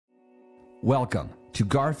Welcome to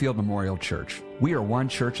Garfield Memorial Church. We are one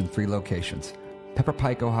church in 3 locations: Pepper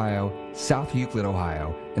Pike, Ohio, South Euclid,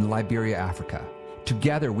 Ohio, and Liberia, Africa.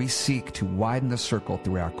 Together, we seek to widen the circle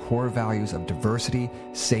through our core values of diversity,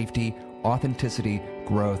 safety, authenticity,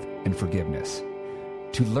 growth, and forgiveness.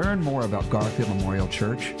 To learn more about Garfield Memorial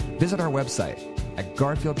Church, visit our website at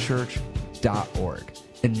garfieldchurch.org.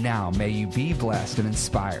 And now, may you be blessed and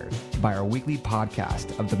inspired by our weekly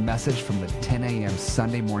podcast of the message from the 10 a.m.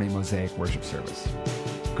 Sunday morning Mosaic worship service.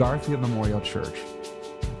 Garfield Memorial Church,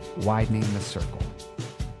 widening the circle.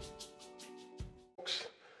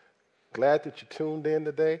 Glad that you tuned in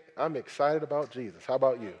today. I'm excited about Jesus. How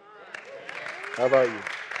about you? How about you?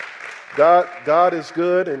 God is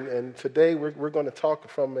good, and today we're going to talk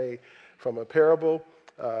from a parable.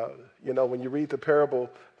 When you read the parable,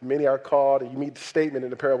 many are called, and you meet the statement in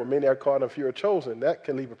the parable, many are called, and few are chosen. That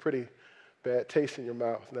can leave a pretty bad taste in your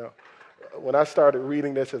mouth. Now, when I started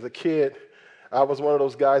reading this as a kid, I was one of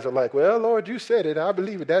those guys that are like, well, Lord, you said it, I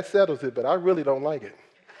believe it, that settles it, but I really don't like it,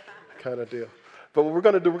 kind of deal. But what we're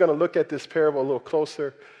going to do, we're going to look at this parable a little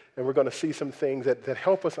closer, and we're going to see some things that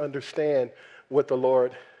help us understand what the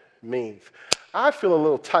Lord means. I feel a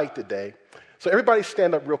little tight today, so everybody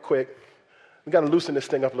stand up real quick. We got to loosen this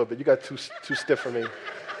thing up a little bit. You got too stiff for me.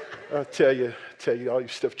 I'll tell you, all you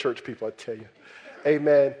stiff church people, I tell you.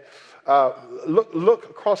 Amen. Look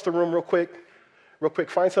across the room real quick.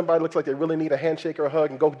 Find somebody who looks like they really need a handshake or a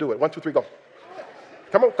hug and go do it. 1, 2, 3, go.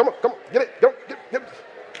 Come on. Get it. Go. Get it.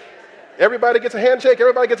 Everybody gets a handshake.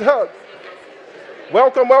 Everybody gets a hug.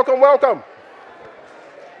 Welcome.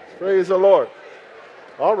 Praise the Lord.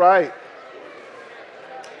 All right.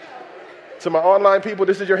 To my online people,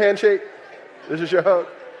 this is your handshake. This is your hug.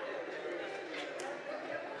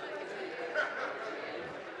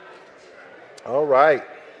 All right.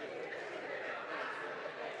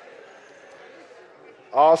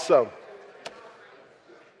 Awesome.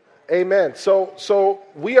 Amen. So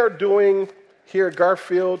we are doing here at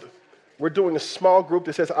Garfield, we're doing a small group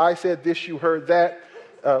that says, I said this, you heard that.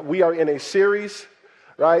 We are in a series,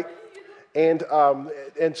 right? And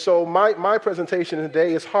so my presentation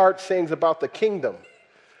today is hard sayings about the kingdom.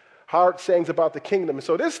 Hard sayings about the kingdom. And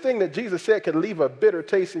so this thing that Jesus said can leave a bitter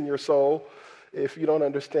taste in your soul if you don't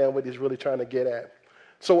understand what he's really trying to get at.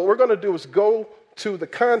 So what we're going to do is go to the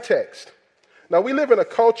context. Now, we live in a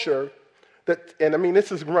culture that, and I mean,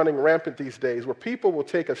 this is running rampant these days, where people will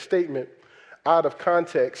take a statement out of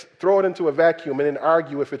context, throw it into a vacuum, and then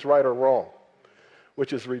argue if it's right or wrong,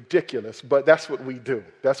 which is ridiculous, but that's what we do.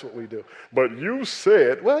 But you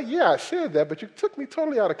said, well, yeah, I said that, but you took me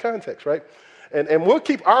totally out of context, right? And we'll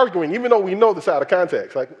keep arguing, even though we know this out of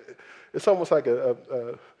context. Like, it's almost like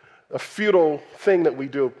a futile thing that we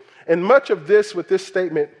do. And much of this, with this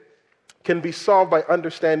statement, can be solved by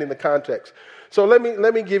understanding the context. So let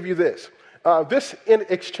me give you this. This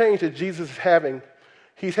exchange that Jesus is having,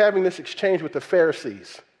 he's having this exchange with the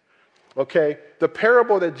Pharisees. Okay? The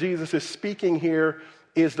parable that Jesus is speaking here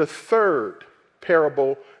is the third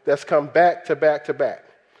parable that's come back to back to back.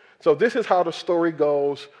 So this is how the story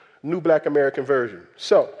goes, New Black American Version.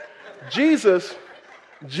 So Jesus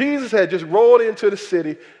had just rolled into the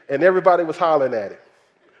city and everybody was hollering at him.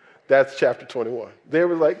 That's chapter 21. They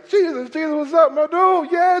were like, Jesus, what's up, my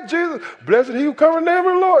dude? Yeah, Jesus. Blessed he who comes in the name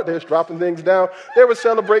of the Lord. They're dropping things down. They were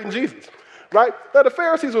celebrating Jesus, right? Now, the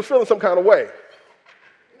Pharisees were feeling some kind of way.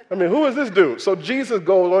 I mean, who is this dude? So Jesus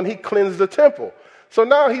goes on, he cleanses the temple. So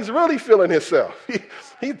now he's really feeling himself.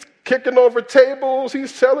 He's kicking over tables.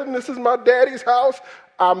 He's telling, this is my daddy's house.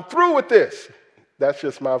 I'm through with this. That's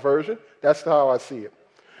just my version. That's how I see it.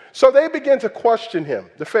 So they begin to question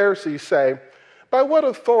him. The Pharisees say, by what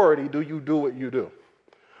authority do you do what you do?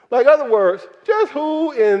 Like, in other words, just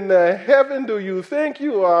who in the heaven do you think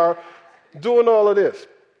you are doing all of this?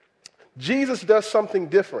 Jesus does something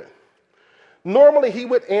different. Normally, he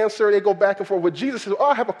would answer, they go back and forth. But Jesus says,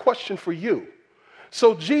 I have a question for you.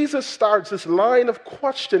 So Jesus starts this line of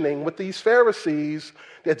questioning with these Pharisees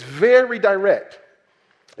that's very direct.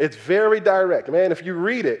 It's very direct. Man, if you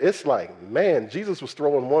read it, it's like, man, Jesus was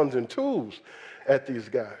throwing 1s and 2s at these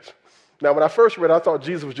guys. Now, when I first read it, I thought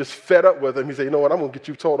Jesus was just fed up with them. He said, you know what, I'm going to get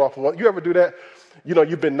you told off. You ever do that? You know,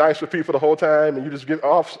 you've been nice with people the whole time, and you just get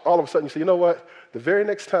off, all of a sudden you say, you know what, the very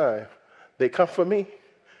next time they come for me,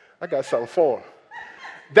 I got something for them.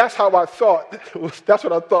 That's how I thought, that's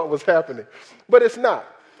what I thought was happening. But it's not.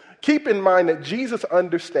 Keep in mind that Jesus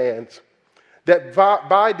understands that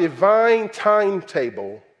by divine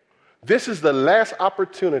timetable, this is the last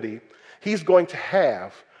opportunity he's going to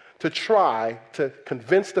have to try to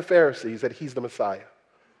convince the Pharisees that he's the Messiah.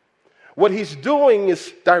 What he's doing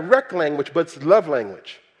is direct language, but it's love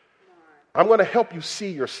language. I'm going to help you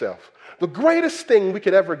see yourself. The greatest thing we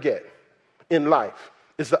could ever get in life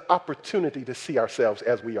is the opportunity to see ourselves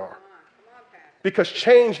as we are. Because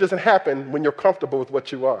change doesn't happen when you're comfortable with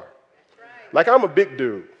what you are. Like, I'm a big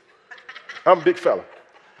dude. I'm a big fella.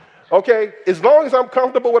 Okay, as long as I'm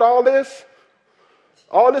comfortable with all this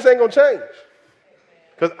ain't going to change.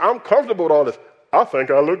 Because I'm comfortable with all this. I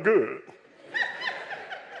think I look good.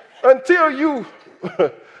 Until you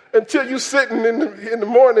sitting in the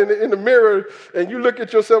morning in the mirror and you look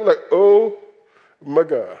at yourself like, oh my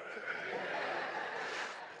God.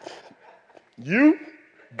 You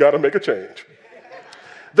got to make a change.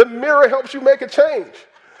 The mirror helps you make a change.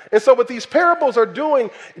 And so what these parables are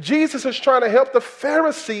doing, Jesus is trying to help the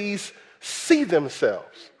Pharisees see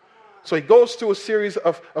themselves. So he goes through a series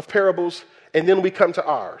of parables, and then we come to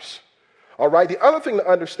ours. All right, the other thing to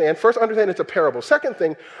understand, first understand it's a parable. Second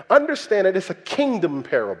thing, understand it, it's a kingdom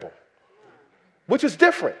parable, which is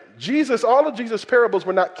different. All of Jesus' parables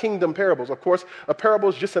were not kingdom parables. Of course, a parable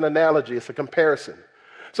is just an analogy, it's a comparison.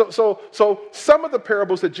 So some of the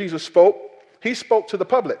parables that Jesus spoke, he spoke to the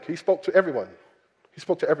public. He spoke to everyone.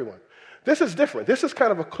 This is different. This is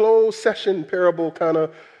kind of a closed session parable kind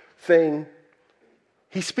of thing.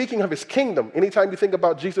 He's speaking of his kingdom. Anytime you think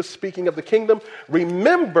about Jesus speaking of the kingdom,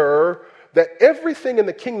 remember that everything in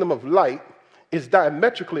the kingdom of light is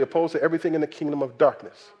diametrically opposed to everything in the kingdom of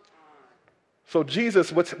darkness. So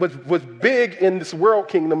Jesus, what's big in this world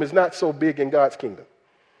kingdom is not so big in God's kingdom.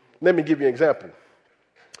 Let me give you an example.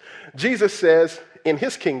 Jesus says in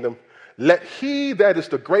his kingdom, let he that is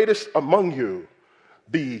the greatest among you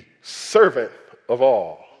be servant of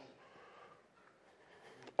all.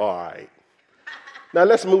 All right. Now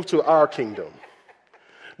let's move to our kingdom.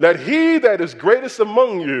 Let he that is greatest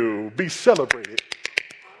among you be celebrated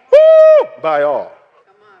by all.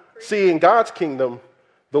 See, in God's kingdom,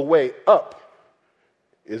 the way up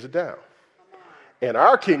is down. In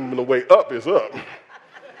our kingdom, the way up is up.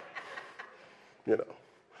 You know,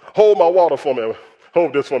 hold my water for me.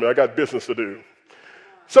 Hold this for me. I got business to do.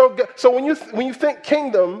 So when you think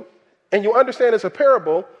kingdom and you understand it's a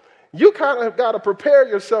parable, you kind of got to prepare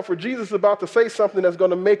yourself for Jesus is about to say something that's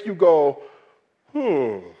going to make you go,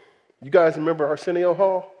 You guys remember Arsenio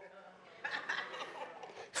Hall?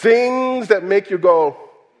 Things that make you go,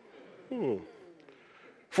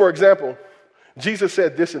 For example, Jesus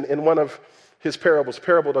said this in one of his parables,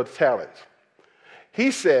 Parable of the Talents.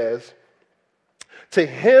 He says, to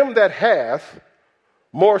him that hath,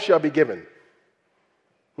 more shall be given.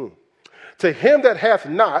 To him that hath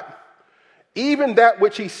not, even that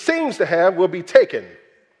which he seems to have will be taken.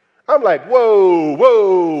 I'm like,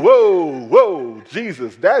 whoa,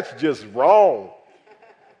 Jesus, that's just wrong.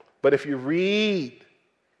 But if you read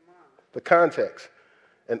the context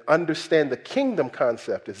and understand the kingdom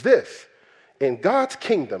concept, is this. In God's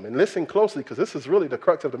kingdom, and listen closely because this is really the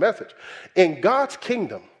crux of the message. In God's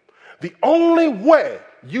kingdom, the only way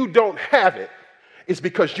you don't have it is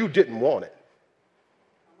because you didn't want it.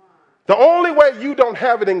 The only way you don't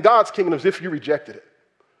have it in God's kingdom is if you rejected it.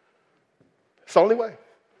 It's the only way.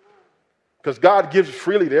 Because God gives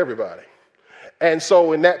freely to everybody. And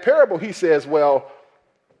so in that parable, he says, well,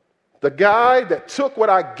 the guy that took what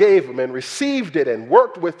I gave him and received it and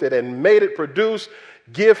worked with it and made it produce,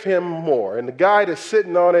 give him more. And the guy that's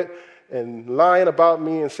sitting on it and lying about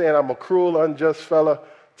me and saying I'm a cruel, unjust fella,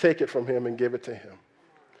 take it from him and give it to him.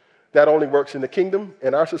 That only works in the kingdom.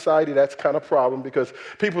 In our society, that's kind of a problem because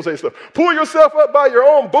people say stuff, pull yourself up by your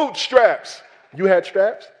own bootstraps. You had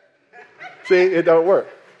straps? See, it don't work.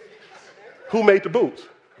 Who made the boots?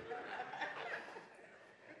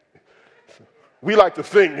 We like to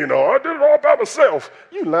think, I did it all by myself.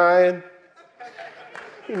 You lying.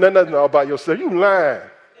 You know nothing all by yourself. You lying.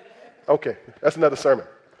 Okay, that's another sermon.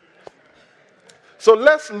 So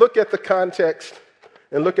let's look at the context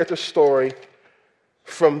and look at the story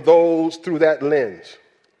from through that lens.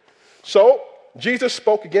 So Jesus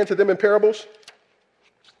spoke again to them in parables.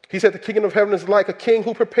 He said the kingdom of heaven is like a king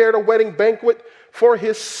who prepared a wedding banquet for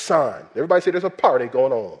his son. Everybody say there's a party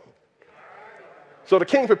going on. So the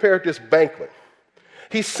king prepared this banquet.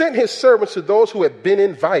 He sent his servants to those who had been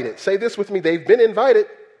invited. Say this with me, they've been invited.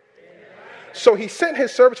 So he sent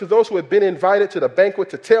his servants to those who had been invited to the banquet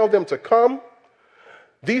to tell them to come.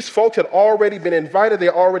 These folks had already been invited. They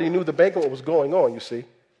already knew the banquet was going on, you see.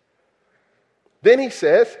 Then he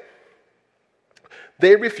says,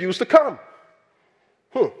 they refused to come.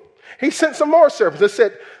 He sent some more servants and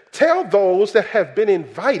said, tell those that have been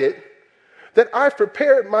invited that I've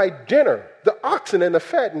prepared my dinner. The oxen and the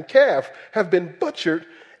fattened calf have been butchered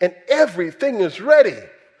and everything is ready.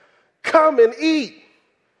 Come and eat.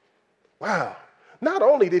 Wow. Not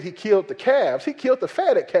only did he kill the calves, he killed the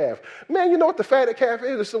fatted calf. Man, you know what the fatted calf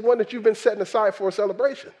is? It's the one that you've been setting aside for a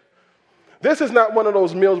celebration. This is not one of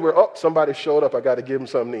those meals where, oh, somebody showed up, I got to give them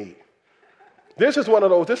something to eat. This is one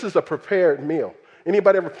of those, this is a prepared meal.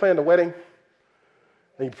 Anybody ever planned a wedding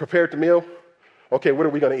and you prepared the meal? Okay, what are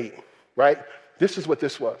we going to eat, right? This is what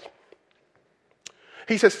this was.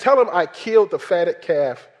 He says, tell them I killed the fatted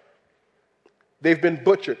calf. They've been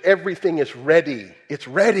butchered. Everything is ready. It's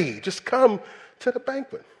ready. Just come to the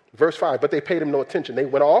banquet. Verse 5, but they paid him no attention. They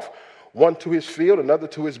went off, one to his field, another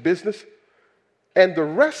to his business. And the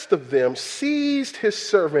rest of them seized his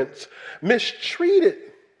servants, mistreated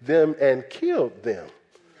them, and killed them.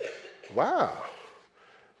 Wow.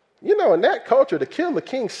 You know, in that culture, to kill the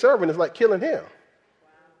king's servant is like killing him.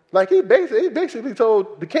 Like he basically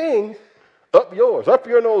told the king, up yours, up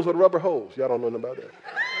your nose with rubber hose. Y'all don't know nothing about that.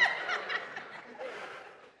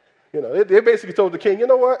 You know, they basically told the king, you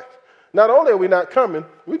know what? Not only are we not coming,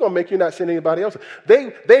 we're going to make you not send anybody else.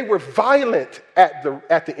 They were violent at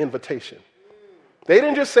the invitation. They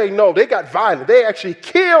didn't just say no, they got violent. They actually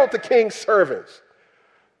killed the king's servants.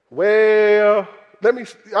 Well,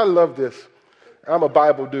 I love this. I'm a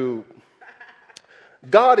Bible dude.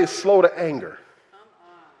 God is slow to anger,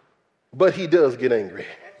 but he does get angry.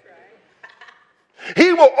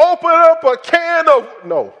 He will open up a can of,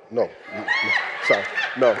 no, sorry.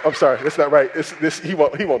 No, I'm sorry. That's not right. He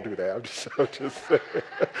won't do that. I'm just saying.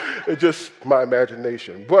 It's just my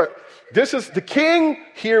imagination. But the king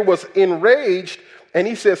here was enraged, and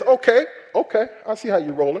he says, okay, I see how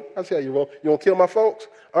you're rolling. You want to kill my folks?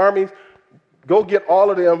 Armies, go get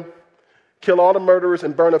all of them, kill all the murderers,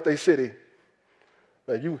 and burn up their city.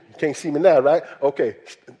 Now, you can't see me now, right? Okay,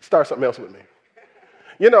 start something else with me.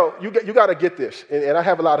 You know, you got to get this, and I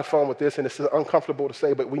have a lot of fun with this, and it's uncomfortable to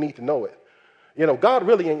say, but we need to know it. You know, God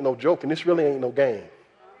really ain't no joke, and this really ain't no game.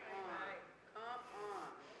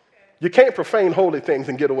 You can't profane holy things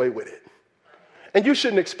and get away with it. And you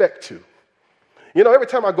shouldn't expect to. You know, every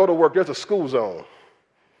time I go to work, there's a school zone.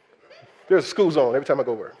 There's a school zone every time I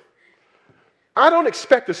go to work. I don't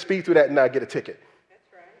expect to speed through that and not get a ticket.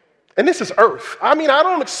 And this is earth. I mean, I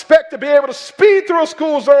don't expect to be able to speed through a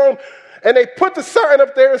school zone and they put the sign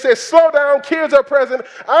up there and says, slow down, kids are present.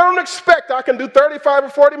 I don't expect I can do 35 or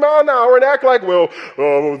 40 miles an hour and act like, well,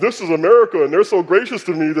 this is America and they're so gracious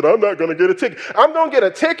to me that I'm not going to get a ticket. I'm going to get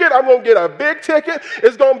a ticket. I'm going to get a big ticket.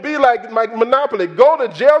 It's going to be like Monopoly. Go to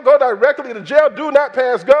jail. Go directly to jail. Do not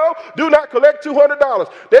pass go. Do not collect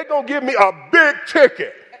 $200. They're going to give me a big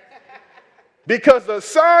ticket because the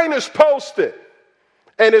sign is posted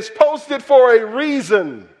and it's posted for a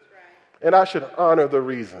reason. And I should honor the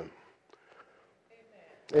reason.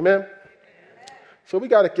 Amen? So we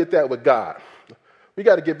got to get that with God. We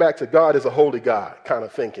got to get back to God as a holy God kind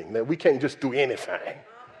of thinking, that we can't just do anything.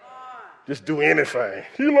 Just do anything.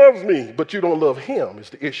 He loves me, but you don't love him is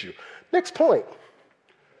the issue. Next point.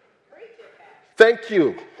 Thank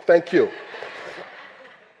you.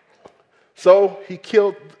 So he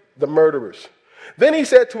killed the murderers. Then he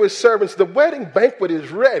said to his servants, the wedding banquet is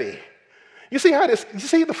ready. You see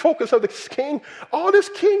the focus of this king? All this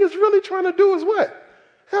king is really trying to do is what?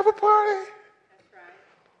 Have a party. That's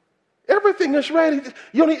right. Everything is ready.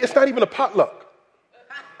 It's not even a potluck.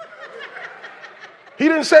 He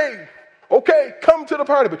didn't say, okay, come to the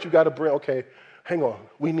party, but you got to bring, okay, hang on,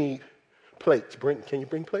 we need plates. Can you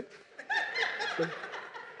bring plates?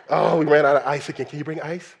 Oh, we ran out of ice again. Can you bring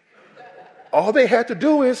ice? All they had to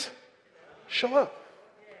do is show up.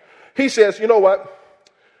 He says, you know what?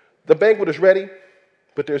 The banquet is ready,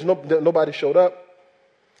 but there's nobody showed up.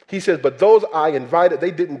 He says, but those I invited,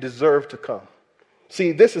 they didn't deserve to come.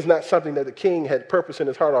 See, this is not something that the king had purpose in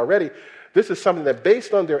his heart already. This is something that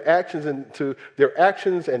based on their actions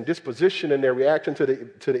and disposition and their reaction to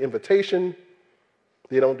the invitation,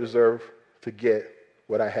 they don't deserve to get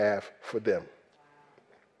what I have for them.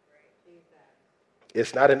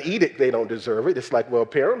 It's not an edict they don't deserve it. It's like, well,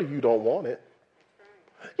 apparently you don't want it.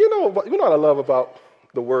 You know what I love about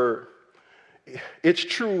the word? It's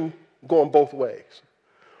true going both ways.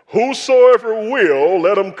 Whosoever will,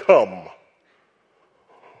 let him come.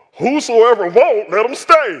 Whosoever won't, let him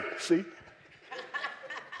stay. See?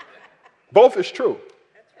 Both is true.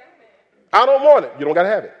 I don't want it. You don't got to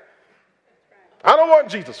have it. I don't want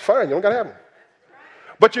Jesus. Fine, you don't got to have him.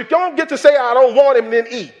 But you don't get to say, I don't want him, and then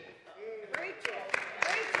eat.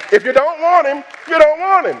 If you don't want him, you don't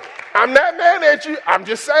want him. I'm not mad at you. I'm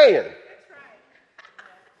just saying.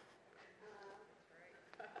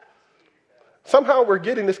 Somehow we're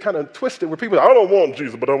getting this kind of twisted where people say, I don't want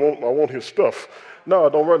Jesus, but I want his stuff. No,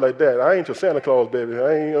 don't work like that. I ain't your Santa Claus, baby.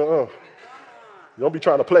 Don't be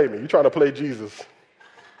trying to play me. You're trying to play Jesus.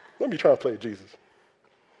 Don't be trying to play Jesus.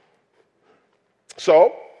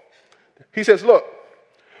 So he says, look,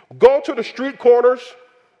 go to the street corners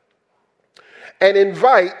and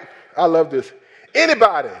invite, I love this,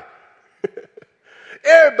 anybody,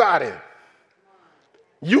 everybody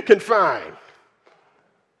you can find.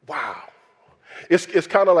 Wow. It's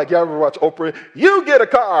kind of like, y'all ever watch Oprah? You get a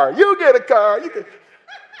car, you get a car.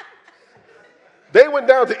 They went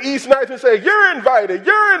down to East Nights and said, you're invited,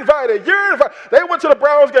 you're invited, you're invited. They went to the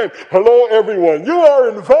Browns game. Hello, everyone. You are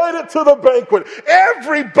invited to the banquet.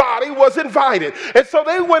 Everybody was invited. And so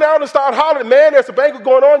they went out and started hollering, man, there's a banquet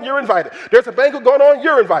going on, you're invited. There's a banquet going on,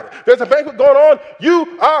 you're invited. There's a banquet going on,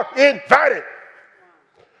 you are invited.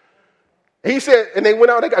 He said, and they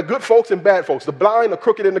went out, they got good folks and bad folks, the blind, the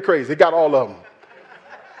crooked, and the crazy. They got all of them.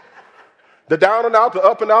 The down and out, the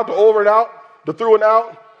up and out, the over and out, the through and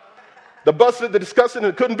out. The busted, the disgusting,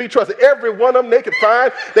 and couldn't be trusted. Every one of them they could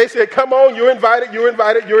find. They said, come on, you're invited, you're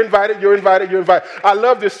invited, you're invited, you're invited, you're invited. I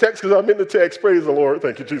love this text because I'm in the text. Praise the Lord.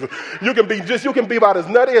 Thank you, Jesus. You can be about as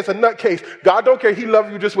nutty as a nutcase. God don't care. He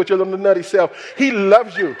loves you just with your little nutty self. He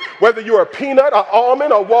loves you. Whether you're a peanut, an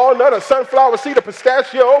almond, a walnut, a sunflower seed, a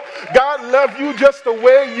pistachio, God loves you just the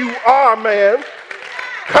way you are, man.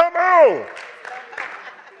 Come on.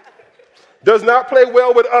 Does not play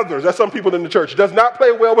well with others. That's some people in the church. Does not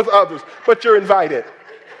play well with others, but you're invited.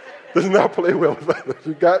 Does not play well with others.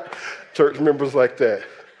 You got church members like that.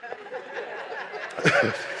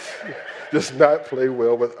 Does not play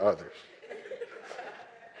well with others.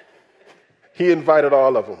 He invited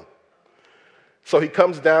all of them. So he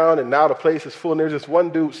comes down, and now the place is full, and there's just one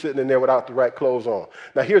dude sitting in there without the right clothes on.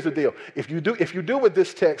 Now, here's the deal. If you do with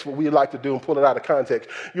this text what we like to do and pull it out of context,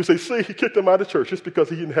 you say, see, he kicked him out of church just because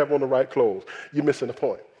he didn't have on the right clothes. You're missing the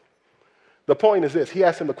point. The point is this. He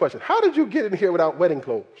asked him the question, how did you get in here without wedding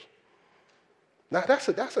clothes? Now, that's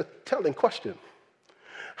a telling question.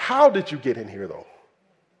 How did you get in here, though?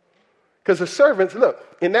 Because the servants,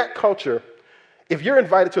 look, in that culture, if you're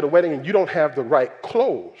invited to the wedding and you don't have the right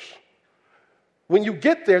clothes, when you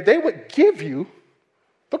get there, they would give you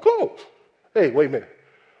the clothes. Hey, wait a minute.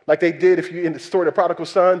 Like they did if you in the story of the prodigal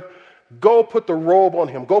son, go put the robe on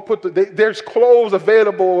him. Go put there's clothes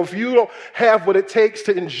available. If you don't have what it takes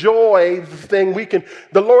to enjoy the thing,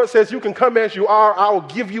 the Lord says you can come as you are. I will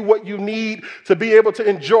give you what you need to be able to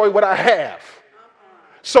enjoy what I have.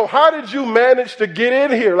 So how did you manage to get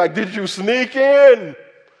in here? Like, did you sneak in?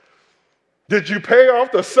 Did you pay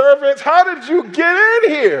off the servants? How did you get in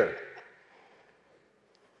here?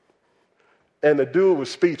 And the dude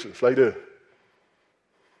was speechless, like this.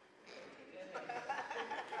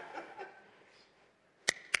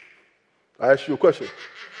 I asked you a question.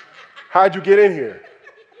 How'd you get in here?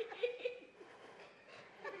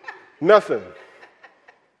 Nothing.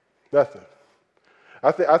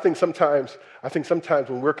 I think sometimes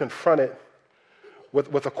when we're confronted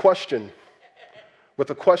with a question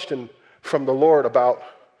from the Lord about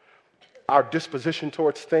our disposition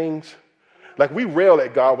towards things, like we rail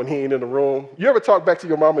at God when he ain't in the room. You ever talk back to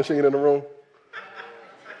your mama and she ain't in the room?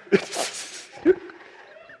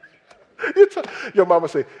 Your mama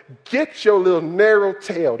say, get your little narrow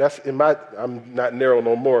tail. I'm not narrow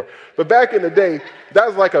no more. But back in the day,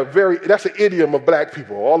 that's an idiom of black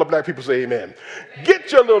people. All the black people say amen.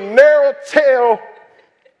 Get your little narrow tail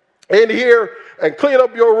in here and clean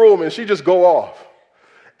up your room, and she just go off.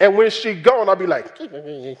 And when she gone, I'll be like, I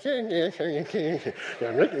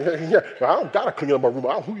don't got to clean up my room.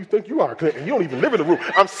 Who you think you are? You don't even live in the room.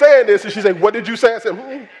 I'm saying this, and she said, what did you say? I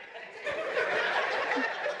said,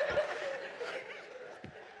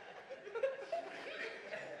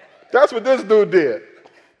 That's what this dude did.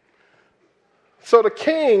 So the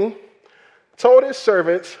king told his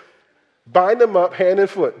servants, bind him up hand and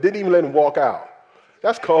foot. Didn't even let him walk out.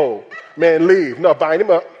 That's cold. Man, leave. No, bind him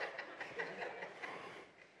up.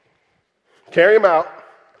 Carry him out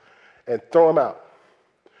and throw him out.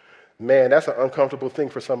 Man, that's an uncomfortable thing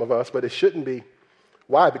for some of us, but it shouldn't be.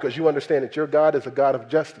 Why? Because you understand that your God is a God of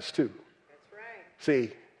justice too. That's right.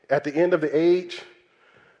 See, at the end of the age,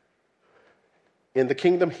 in the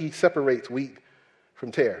kingdom, he separates wheat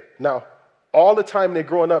from tare. Now, all the time they're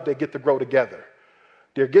growing up, they get to grow together.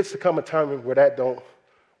 There gets to come a time where that don't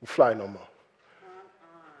fly no more.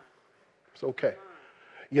 It's okay.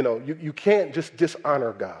 You know, you can't just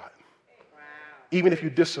dishonor God. Even if you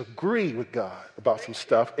disagree with God about some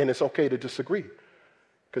stuff, and it's okay to disagree.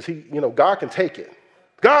 Because God can take it.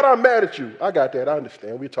 God, I'm mad at you. I got that. I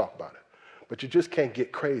understand. We talk about it. But you just can't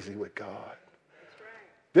get crazy with God.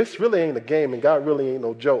 This really ain't a game, and God really ain't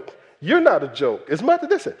no joke. You're not a joke. As much as,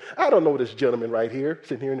 listen, I don't know this gentleman right here,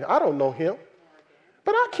 sitting here. I don't know him.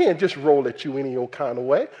 But I can't just roll at you any old kind of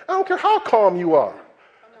way. I don't care how calm you are.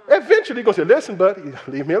 Eventually, you're going to say, listen, buddy,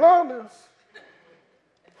 leave me alone now.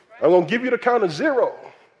 I'm going to give you the count of 0.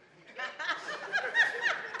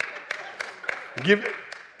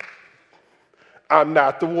 I'm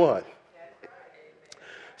not the one.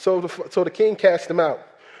 So the king cast him out.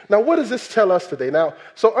 Now, what does this tell us today? Now,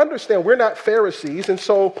 so understand, we're not Pharisees, and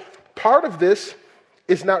so part of this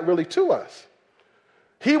is not really to us.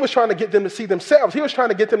 He was trying to get them to see themselves. He was trying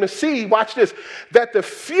to get them to see, watch this, that the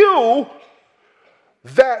few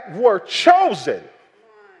that were chosen,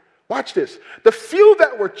 watch this, the few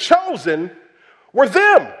that were chosen were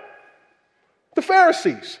them, the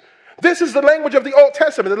Pharisees. This is the language of the Old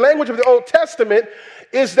Testament. The language of the Old Testament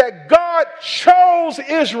is that God chose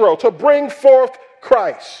Israel to bring forth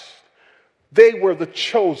Christ. They were the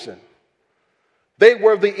chosen. They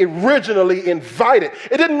were the originally invited.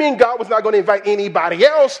 It didn't mean God was not going to invite anybody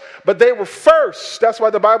else, but they were first. That's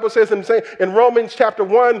why the Bible says in Romans chapter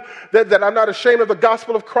 1 that I'm not ashamed of the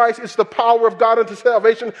gospel of Christ. It's the power of God unto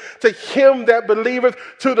salvation to him that believeth,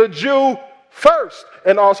 to the Jew first,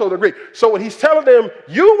 and also the Greek. So when he's telling them,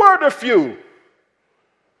 you were the few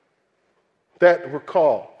that were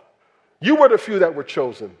called. You were the few that were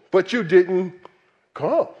chosen, but you didn't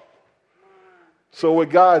come. So what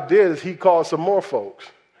God did is he called some more folks.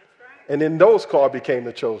 And then those called became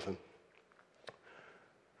the chosen.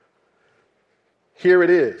 Here it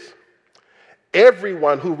is.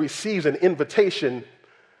 Everyone who receives an invitation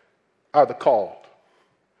are the called.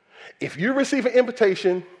 If you receive an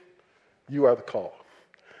invitation, you are the called.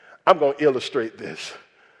 I'm going to illustrate this.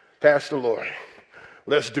 Pastor Lori,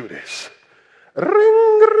 let's do this.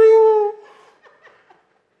 Ring, ring.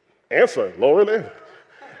 Answer, Lori.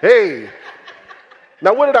 Hey.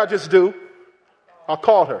 Now, what did I just do? I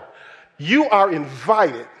called her. You are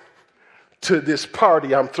invited to this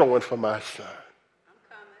party I'm throwing for my son.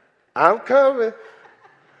 I'm coming.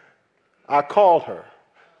 I called her.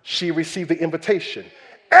 She received the invitation.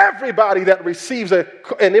 Everybody that receives an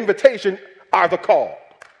invitation are the called.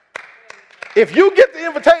 If you get the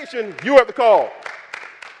invitation, you are the called.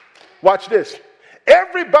 Watch this.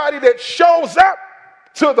 Everybody that shows up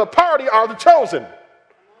to the party are the chosen.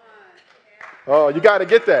 Oh, you got to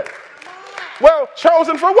get that. Well,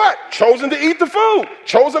 chosen for what? Chosen to eat the food.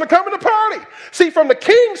 Chosen to come to the party. See, from the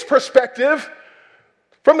king's perspective,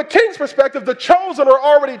 the chosen are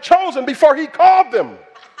already chosen before he called them.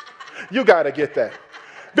 You got to get that.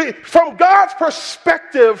 From God's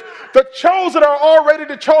perspective, the chosen are already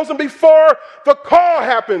the chosen before the call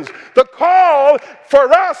happens. The call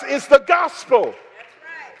for us is the gospel.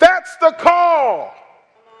 That's the call.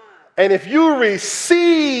 And if you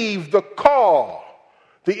receive the call,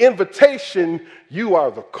 the invitation, you are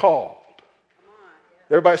the called.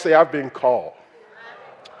 Everybody say, I've been called.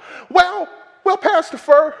 Well, Pastor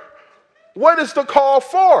Fur, what is the call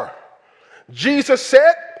for? Jesus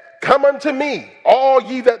said, come unto me, all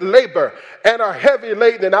ye that labor and are heavy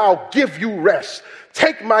laden, and I'll give you rest.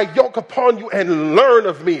 Take my yoke upon you and learn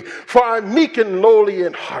of me, for I'm meek and lowly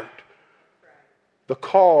in heart. The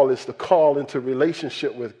call is the call into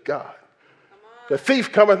relationship with God. The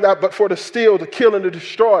thief cometh not but for to steal, to kill, and to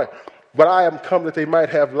destroy. But I am come that they might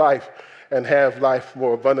have life and have life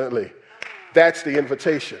more abundantly. That's the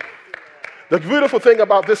invitation. The beautiful thing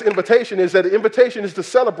about this invitation is that the invitation is to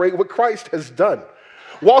celebrate what Christ has done.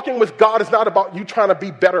 Walking with God is not about you trying to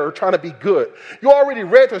be better or trying to be good. You already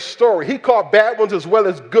read the story. He caught bad ones as well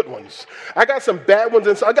as good ones. I got some bad ones,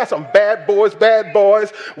 and so I got some bad boys.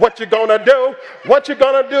 What you gonna do? What you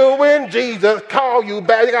gonna do when Jesus call you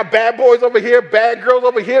bad? You got bad boys over here, bad girls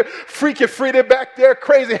over here, freaky Frida back there,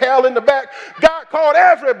 crazy hell in the back. God called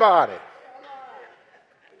everybody.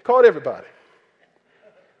 Called everybody.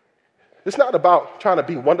 It's not about trying to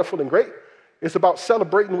be wonderful and great. It's about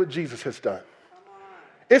celebrating what Jesus has done.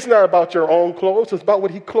 It's not about your own clothes. It's about what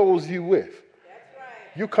he clothes you with. That's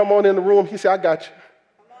right. You come on in the room, he said, I got you.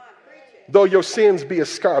 Come on, preach it. Though your sins be as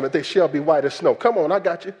scarlet, they shall be white as snow. Come on, I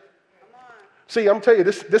got you. Come on. See, I'm telling you,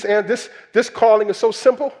 this calling is so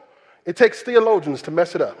simple, it takes theologians to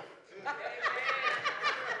mess it up.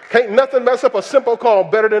 Can't nothing mess up a simple call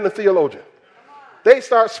better than a theologian. They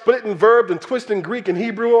start splitting verbs and twisting Greek and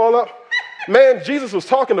Hebrew all up. Man, Jesus was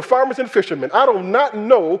talking to farmers and fishermen. I do not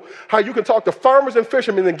know how you can talk to farmers and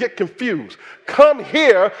fishermen and get confused. Come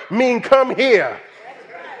here mean come here.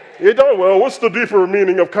 You don't, well, what's the deeper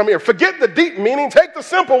meaning of come here? Forget the deep meaning. Take the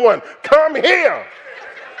simple one. Come here.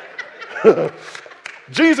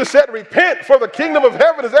 Jesus said, repent, for the kingdom of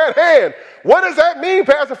heaven is at hand. What does that mean,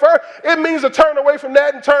 Pastor Fur? It means to turn away from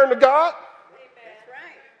that and turn to God.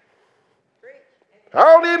 I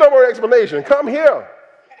don't need no more explanation. Come here.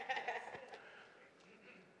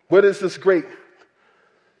 What is this great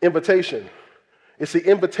invitation? It's the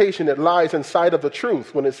invitation that lies inside of the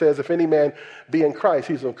truth when it says, if any man be in Christ,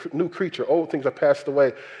 he's a new creature. Old things are passed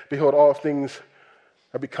away. Behold, all things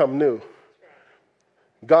are become new.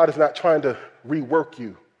 God is not trying to rework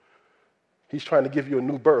you. He's trying to give you a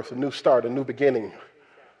new birth, a new start, a new beginning,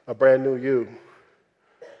 a brand new you.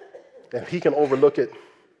 And he can overlook it.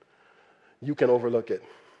 You can overlook it.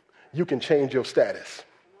 You can change your status.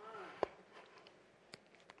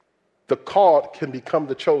 The called can become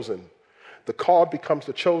the chosen. The called becomes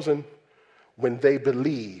the chosen when they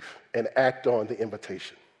believe and act on the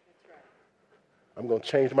invitation. I'm going to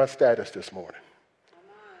change my status this morning.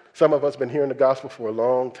 Some of us have been hearing the gospel for a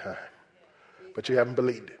long time, but you haven't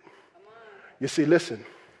believed it. You see, listen,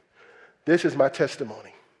 this is my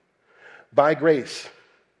testimony. By grace,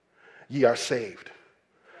 ye are saved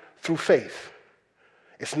through faith.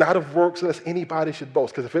 It's not of works lest anybody should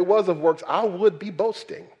boast, because if it was of works, I would be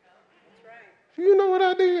boasting. You know what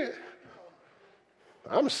I did?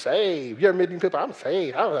 I'm saved. You're meeting people, I'm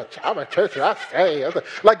saved. I'm a churcher, I'm saved.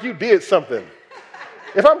 Like you did something.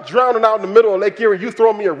 If I'm drowning out in the middle of Lake Erie, you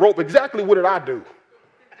throw me a rope, exactly what did I do?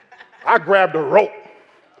 I grabbed a rope.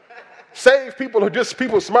 Saved people are just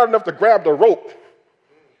people smart enough to grab the rope.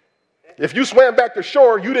 If you swam back to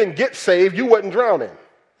shore, you didn't get saved, you wasn't drowning.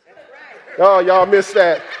 Oh, y'all missed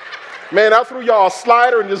that. Man, I threw y'all a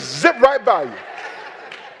slider and just zipped right by you.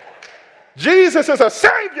 Jesus is a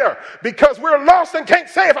savior because we're lost and can't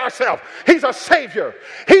save ourselves. He's a savior.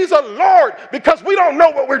 He's a Lord because we don't know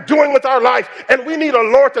what we're doing with our life, and we need a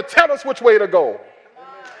Lord to tell us which way to go.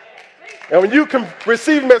 And when you can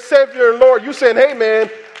receive him as savior and Lord, you saying, hey man,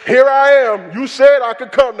 here I am. You said I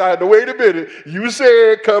could come. Now I had to wait a minute. You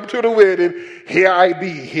said come to the wedding. Here I be.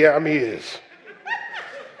 Here I'm is.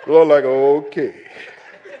 Lord, like, okay.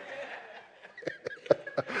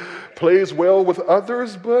 Plays well with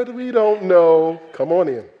others, but we don't know. Come on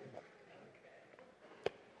in.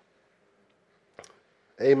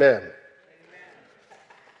 Amen.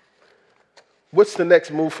 What's the next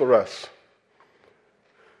move for us?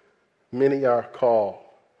 Many are called,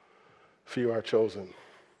 few are chosen.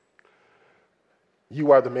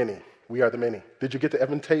 You are the many. We are the many. Did you get the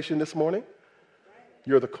invitation this morning?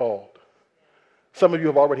 You're the called. Some of you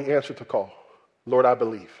have already answered the call. Lord, I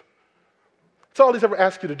believe. That's all he's ever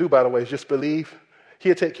asked you to do, by the way, is just believe.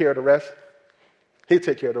 He'll take care of the rest. He'll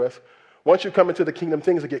take care of the rest. Once you come into the kingdom,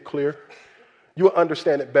 things will get clear. You'll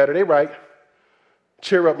understand it better. They right.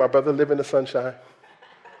 Cheer up, my brother. Live in the sunshine.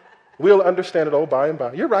 We'll understand it all by and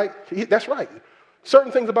by. You're right. That's right.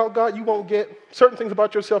 Certain things about God you won't get. Certain things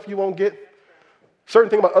about yourself you won't get. Certain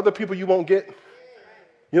things about other people you won't get.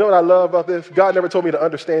 You know what I love about this? God never told me to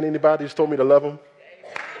understand anybody. He just told me to love them.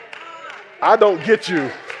 I don't get you.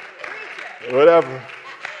 Whatever.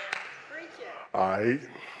 All right.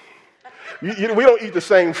 We don't eat the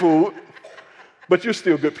same food, but you're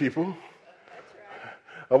still good people.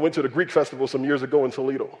 I went to the Greek festival some years ago in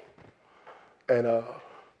Toledo, and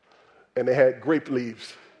they had grape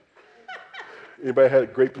leaves. Anybody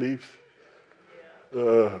had grape leaves?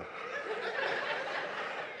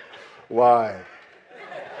 Why?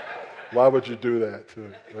 Why would you do that?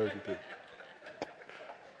 Why would you do?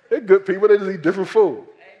 They're good people. They just eat different food.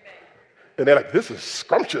 And they're like, this is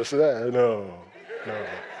scrumptious. No, not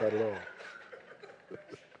at all.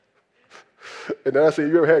 And then I say,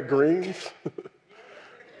 you ever had greens?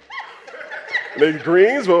 They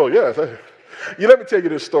greens? Well, yes. Let me tell you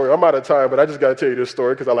this story. I'm out of time, but I just got to tell you this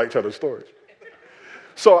story because I like telling stories.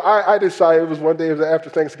 So I decided, it was one day, it was after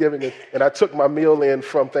Thanksgiving, and I took my meal in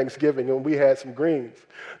from Thanksgiving, and we had some greens.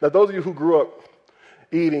 Now, those of you who grew up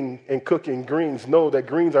eating and cooking greens know that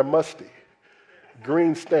greens are musty.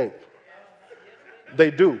 Greens stink. They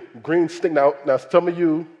do. Greens stink. Now some of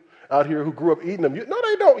you out here who grew up eating them, no,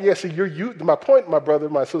 they don't. Yeah, see, my point, my brother,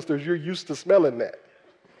 my sisters, you're used to smelling that.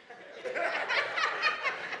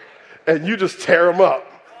 And you just tear them up.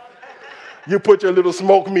 You put your little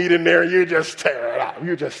smoked meat in there, and you just tear it out.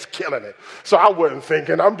 You're just killing it. So I wasn't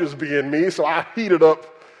thinking, I'm just being me, so I heat it up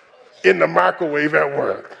in the microwave at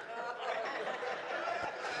work.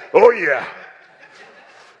 Oh, yeah.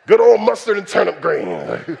 Good old mustard and turnip green.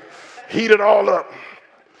 Heat it all up.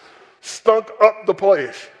 Stunk up the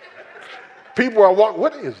place. People are walking,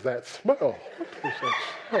 what is that smell? What is that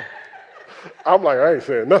smell? I'm like, I ain't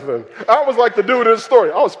saying nothing. I was like the dude in the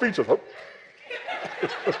story. I was speechless.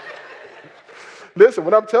 Listen,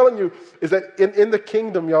 what I'm telling you is that in the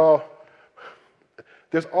kingdom, y'all,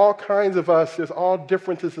 there's all kinds of us. There's all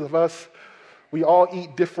differences of us. We all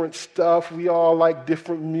eat different stuff. We all like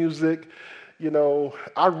different music. You know,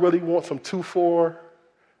 I really want some 2/4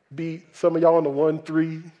 beat. Some of y'all on the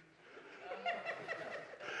 1/3.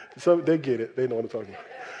 So they get it. They know what I'm talking about.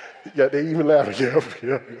 Yeah, they even laugh.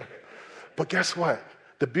 Yeah. But guess what?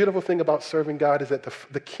 The beautiful thing about serving God is that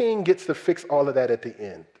the king gets to fix all of that at the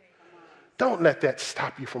end. Don't let that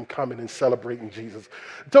stop you from coming and celebrating Jesus.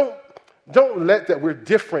 Don't let that we're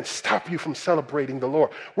different stop you from celebrating the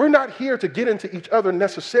Lord. We're not here to get into each other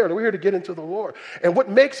necessarily. We're here to get into the Lord. And what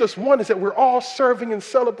makes us one is that we're all serving and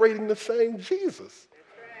celebrating the same Jesus.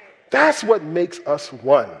 That's what makes us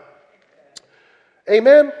one.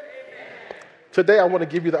 Amen? Today I want to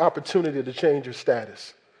give you the opportunity to change your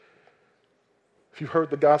status. If you've heard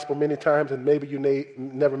the gospel many times and maybe you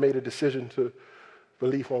never made a decision to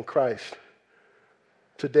believe on Christ,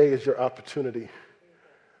 today is your opportunity.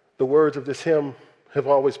 The words of this hymn have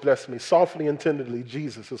always blessed me. Softly and tenderly,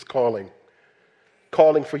 Jesus is calling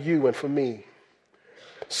for you and for me.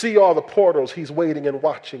 See all the portals, he's waiting and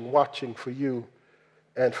watching for you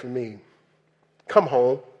and for me. Come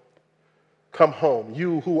home,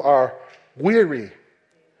 you who are weary.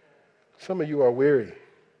 Some of you are weary.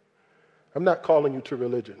 I'm not calling you to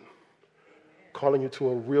religion. I'm calling you to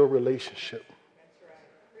a real relationship.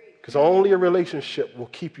 Because only a relationship will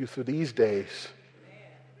keep you through these days.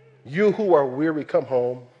 You who are weary, come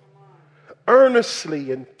home.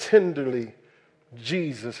 Earnestly and tenderly,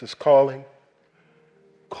 Jesus is calling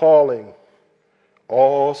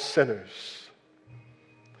all sinners.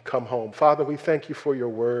 Come home. Father, we thank you for your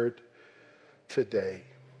word today.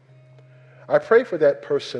 I pray for that person